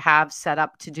need to have set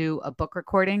up to do a book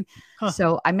recording.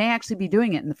 So I may actually be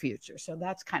doing it in the future. So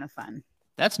that's kind of fun.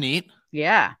 That's neat.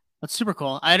 Yeah. That's super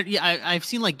cool. I've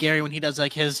seen like Gary when he does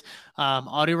like his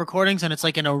audio recordings, and it's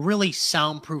like in a really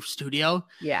soundproof studio.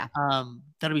 Yeah.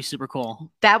 That'll be super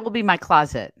cool. That will be my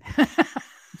closet.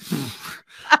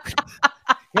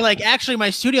 You're like, actually,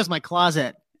 my studio's my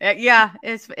closet. Yeah,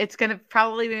 it's gonna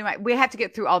probably be we have to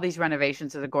get through all these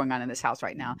renovations that are going on in this house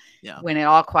right now. Yeah. When it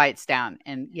all quiets down,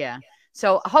 and yeah,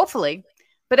 so hopefully.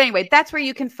 But anyway, that's where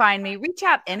you can find me. Reach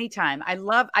out anytime. I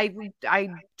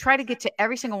try to get to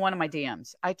every single one of my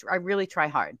DMs. I really try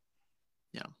hard.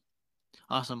 Yeah.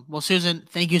 Awesome. Well, Susan,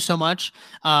 thank you so much.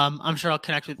 I'm sure I'll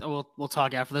connect with, we'll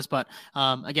talk after this, but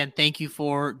again, thank you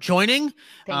for joining.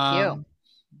 Thank you.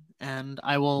 And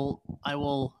I will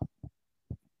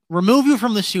remove you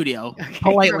from the studio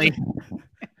politely.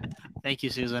 Thank you,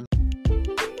 Susan.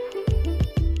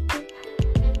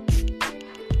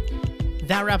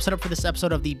 That wraps it up for this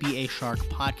episode of the Be a Shark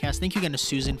podcast. Thank you again to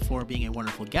Susan for being a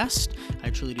wonderful guest. I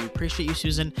truly do appreciate you,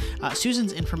 Susan.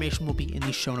 Susan's information will be in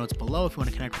the show notes below. If you want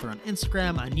to connect with her on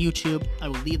Instagram, on YouTube, I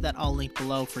will leave that all linked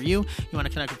below for you. You want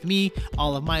to connect with me,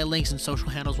 all of my links and social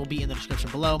handles will be in the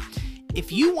description below. If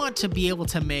you want to be able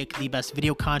to make the best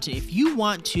video content, if you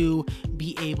want to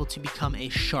be able to become a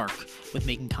shark with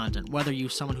making content, whether you're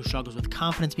someone who struggles with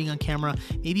confidence being on camera,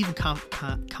 maybe even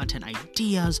content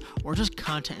ideas, or just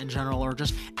content in general, or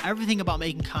just everything about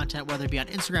making content, whether it be on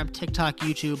Instagram, TikTok,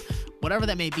 YouTube, whatever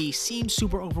that may be, seems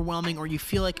super overwhelming, or you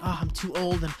feel like, oh, I'm too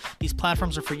old and these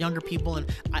platforms are for younger people and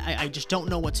I just don't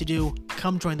know what to do,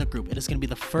 come join the group. It is going to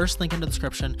be the first link in the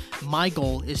description. My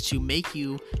goal is to make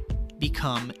you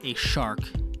become a shark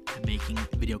at making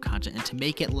video content and to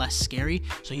make it less scary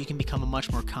so you can become a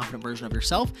much more confident version of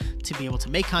yourself to be able to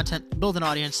make content, build an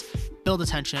audience, build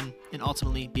attention, and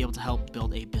ultimately be able to help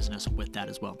build a business with that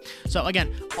as well. So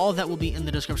again, all of that will be in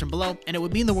the description below, and it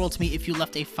would mean the world to me if you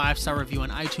left a 5-star review on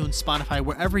iTunes, Spotify,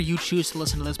 wherever you choose to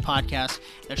listen to this podcast.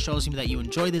 That shows me that you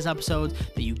enjoy these episodes,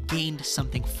 that you gained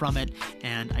something from it,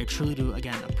 and I truly do,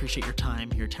 again, appreciate your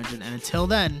time, your attention, and until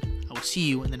then, I will see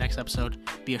you in the next episode.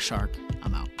 Be a shark.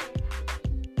 I'm out.